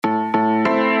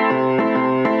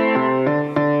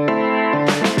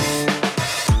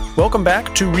Welcome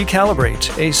back to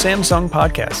Recalibrate, a Samsung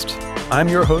podcast. I'm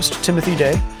your host, Timothy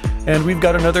Day, and we've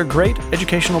got another great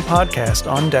educational podcast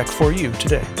on deck for you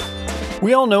today.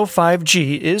 We all know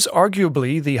 5G is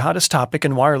arguably the hottest topic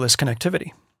in wireless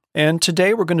connectivity. And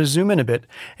today we're going to zoom in a bit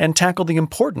and tackle the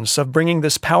importance of bringing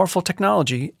this powerful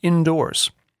technology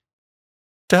indoors.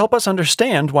 To help us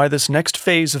understand why this next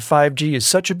phase of 5G is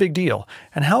such a big deal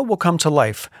and how it will come to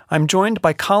life, I'm joined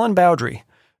by Colin Bowdery,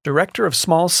 Director of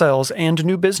Small Cells and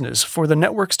New Business for the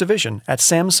Networks Division at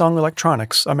Samsung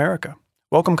Electronics America.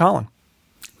 Welcome, Colin.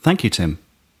 Thank you, Tim.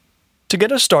 To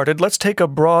get us started, let's take a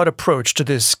broad approach to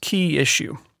this key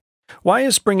issue. Why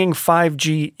is bringing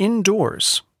 5G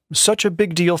indoors such a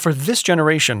big deal for this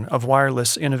generation of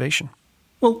wireless innovation?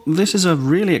 Well, this is a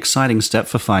really exciting step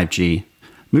for 5G.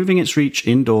 Moving its reach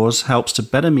indoors helps to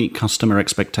better meet customer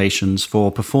expectations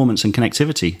for performance and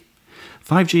connectivity.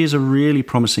 5G is a really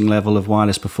promising level of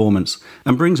wireless performance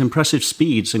and brings impressive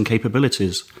speeds and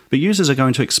capabilities, but users are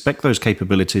going to expect those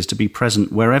capabilities to be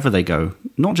present wherever they go,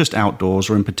 not just outdoors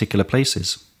or in particular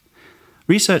places.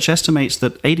 Research estimates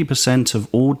that 80% of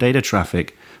all data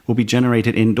traffic will be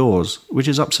generated indoors, which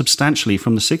is up substantially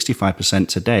from the 65%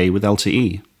 today with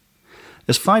LTE.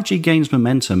 As 5G gains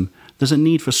momentum, there's a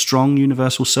need for strong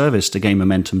universal service to gain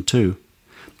momentum too.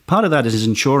 Part of that is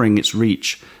ensuring its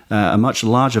reach a much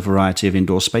larger variety of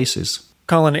indoor spaces.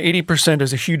 Colin, 80%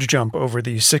 is a huge jump over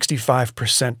the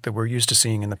 65% that we're used to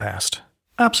seeing in the past.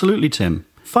 Absolutely, Tim.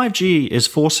 5G is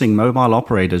forcing mobile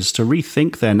operators to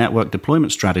rethink their network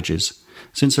deployment strategies,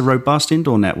 since a robust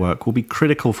indoor network will be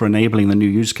critical for enabling the new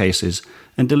use cases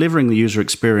and delivering the user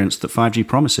experience that 5G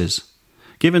promises.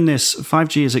 Given this,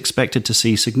 5G is expected to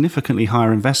see significantly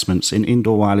higher investments in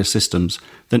indoor wireless systems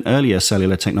than earlier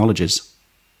cellular technologies.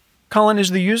 Colin, is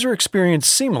the user experience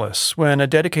seamless when a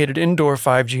dedicated indoor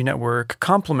 5G network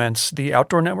complements the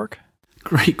outdoor network?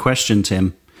 Great question,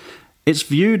 Tim. It's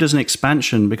viewed as an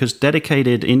expansion because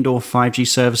dedicated indoor 5G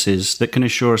services that can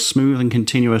assure a smooth and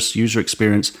continuous user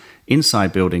experience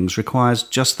inside buildings requires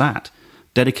just that,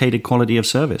 dedicated quality of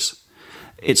service.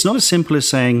 It's not as simple as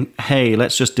saying, hey,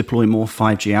 let's just deploy more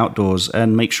 5G outdoors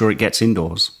and make sure it gets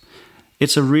indoors.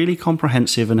 It's a really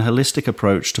comprehensive and holistic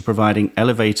approach to providing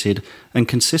elevated and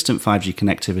consistent 5G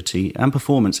connectivity and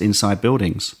performance inside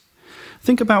buildings.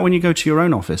 Think about when you go to your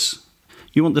own office.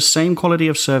 You want the same quality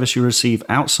of service you receive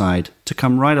outside to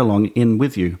come right along in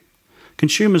with you.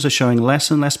 Consumers are showing less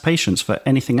and less patience for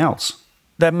anything else.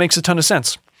 That makes a ton of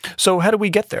sense. So how do we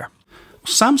get there?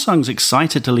 Samsung's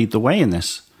excited to lead the way in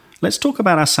this. Let's talk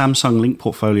about our Samsung Link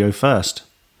portfolio first.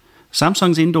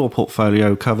 Samsung's indoor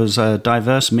portfolio covers a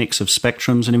diverse mix of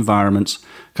spectrums and environments,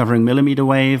 covering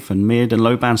mmWave and mid and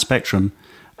low band spectrum,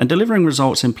 and delivering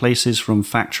results in places from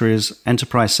factories,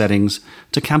 enterprise settings,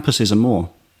 to campuses and more.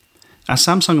 Our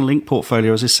Samsung Link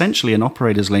portfolio is essentially an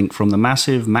operator's link from the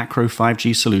massive macro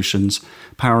 5G solutions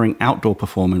powering outdoor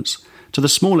performance to the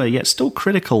smaller yet still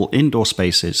critical indoor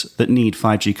spaces that need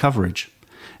 5G coverage.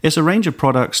 It's a range of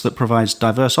products that provides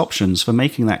diverse options for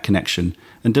making that connection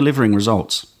and delivering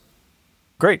results.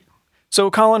 Great. So,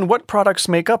 Colin, what products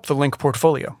make up the Link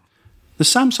portfolio? The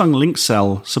Samsung Link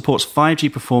cell supports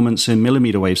 5G performance in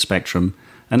mmWave spectrum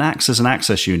and acts as an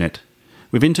access unit.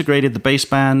 We've integrated the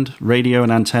baseband, radio,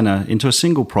 and antenna into a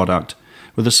single product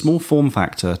with a small form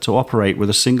factor to operate with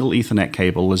a single Ethernet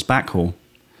cable as backhaul.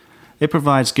 It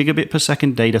provides gigabit per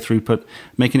second data throughput,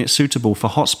 making it suitable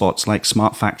for hotspots like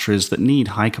smart factories that need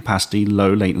high-capacity,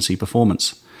 low-latency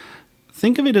performance.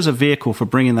 Think of it as a vehicle for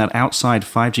bringing that outside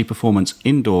 5G performance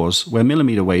indoors where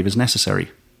mmWave is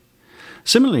necessary.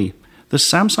 Similarly, the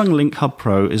Samsung Link Hub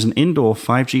Pro is an indoor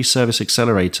 5G service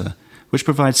accelerator, which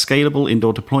provides scalable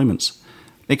indoor deployments.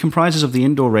 It comprises of the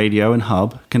indoor radio and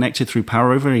hub connected through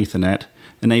Power over Ethernet,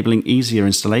 enabling easier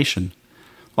installation.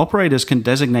 Operators can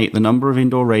designate the number of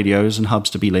indoor radios and hubs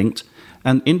to be linked,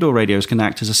 and indoor radios can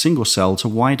act as a single cell to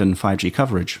widen 5G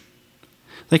coverage.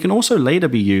 They can also later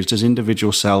be used as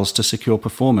individual cells to secure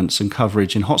performance and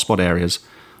coverage in hotspot areas,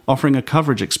 offering a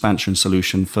coverage expansion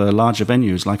solution for larger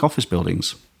venues like office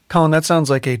buildings. Colin, that sounds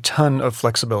like a ton of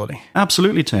flexibility.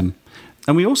 Absolutely, Tim.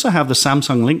 And we also have the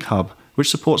Samsung Link Hub, which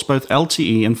supports both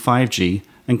LTE and 5G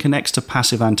and connects to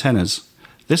passive antennas.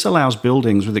 This allows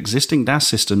buildings with existing DAS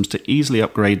systems to easily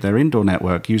upgrade their indoor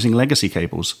network using legacy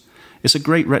cables. It's a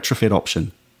great retrofit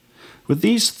option. With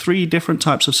these 3 different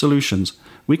types of solutions,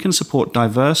 we can support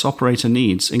diverse operator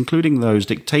needs, including those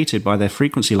dictated by their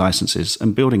frequency licenses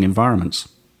and building environments.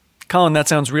 Colin, that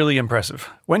sounds really impressive.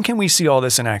 When can we see all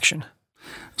this in action?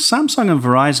 Samsung and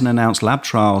Verizon announced lab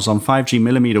trials on 5G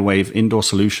mmWave indoor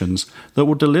solutions that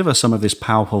will deliver some of this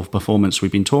powerful performance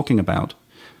we've been talking about.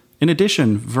 In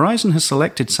addition, Verizon has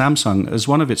selected Samsung as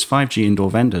one of its 5G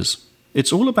indoor vendors.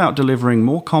 It's all about delivering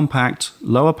more compact,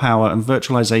 lower power and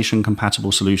virtualization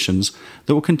compatible solutions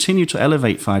that will continue to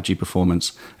elevate 5G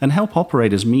performance and help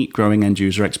operators meet growing end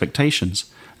user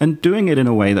expectations, and doing it in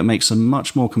a way that makes them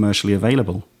much more commercially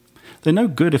available. They're no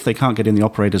good if they can't get in the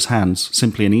operator's hands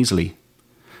simply and easily.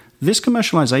 This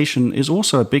commercialization is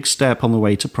also a big step on the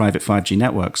way to private 5G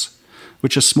networks,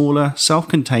 which are smaller,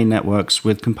 self-contained networks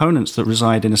with components that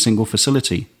reside in a single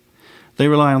facility. They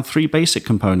rely on 3 basic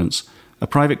components: a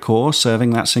private core serving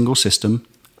that single system,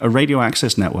 a radio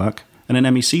access network, and an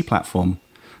MEC platform.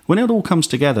 When it all comes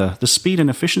together, the speed and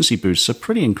efficiency boosts are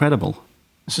pretty incredible.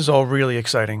 This is all really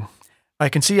exciting. I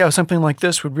can see how something like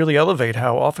this would really elevate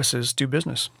how offices do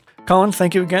business. Colin,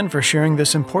 thank you again for sharing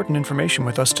this important information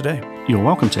with us today. You're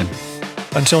welcome, Tim.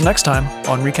 Until next time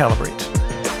on Recalibrate.